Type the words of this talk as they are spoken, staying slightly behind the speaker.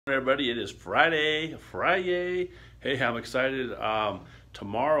Everybody, it is Friday. Hey, I'm excited.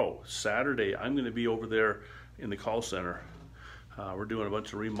 Tomorrow, Saturday, I'm going to be over there in the call center. We're doing a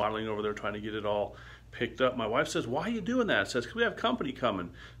bunch of remodeling over there, trying to get it all picked up. My wife says, why are you doing that? Says, because we have company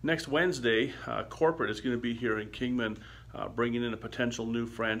coming. Next Wednesday, corporate is going to be here in Kingman, bringing in a potential new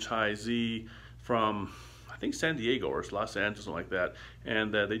franchisee from, I think, San Diego or Los Angeles, something like that.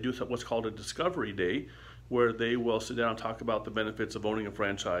 And they do what's called a Discovery Day, where they will sit down and talk about the benefits of owning a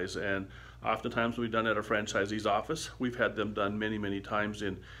franchise. And oftentimes we've done it at a franchisee's office. We've had them done many times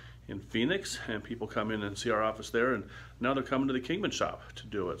in Phoenix, and people come in and see our office there, and now they're coming to the Kingman shop to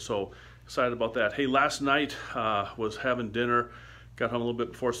do it. So excited about that. Hey, last night was having dinner, got home a little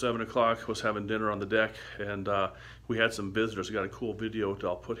bit before 7 o'clock, was having dinner on the deck, and we had some visitors. We got a cool video that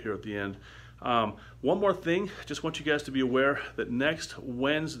I'll put here at the end. One more thing, just want you guys to be aware that next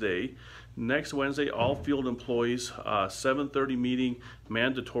Wednesday, all field employees, 7:30 meeting,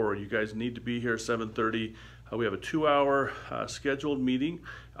 mandatory. You guys need to be here 7:30. We have a 2-hour scheduled meeting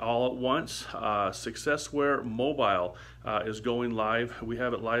all at once. Successware Mobile is going live. We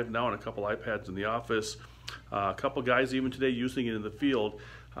have it live now on a couple iPads in the office. A couple guys even today using it in the field.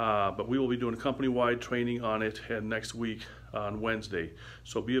 But we will be doing a company-wide training on it and next week on Wednesday.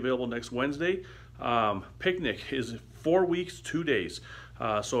 So be available next Wednesday. Picnic is 4 weeks, 2 days.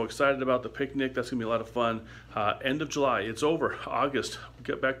 So excited about the picnic. That's going to be a lot of fun. End of July. It's over. August. We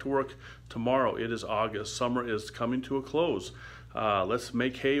get back to work tomorrow. It is August. Summer is coming to a close. Let's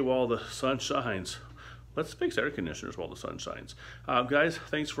make hay while the sun shines. Let's fix air conditioners while the sun shines. Guys,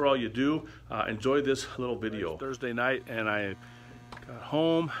 thanks for all you do. Enjoy this little video. It's Thursday night, and I got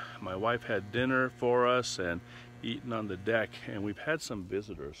home. My wife had dinner for us and eating on the deck, and we've had some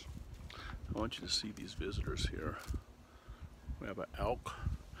visitors. I want you to see these visitors here. We have an elk,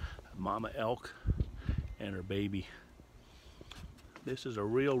 a mama elk, and her baby. This is a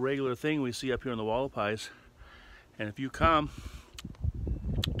real regular thing we see up here in the Wallapies. And if you come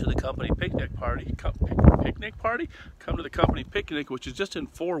to the company picnic party, come to the company picnic, which is just in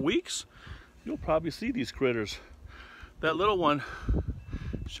 4 weeks, you'll probably see these critters. That little one,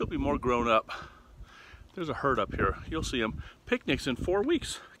 she'll be more grown up. There's a herd up here. You'll see them. Picnics in 4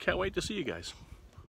 weeks. Can't wait to see you guys.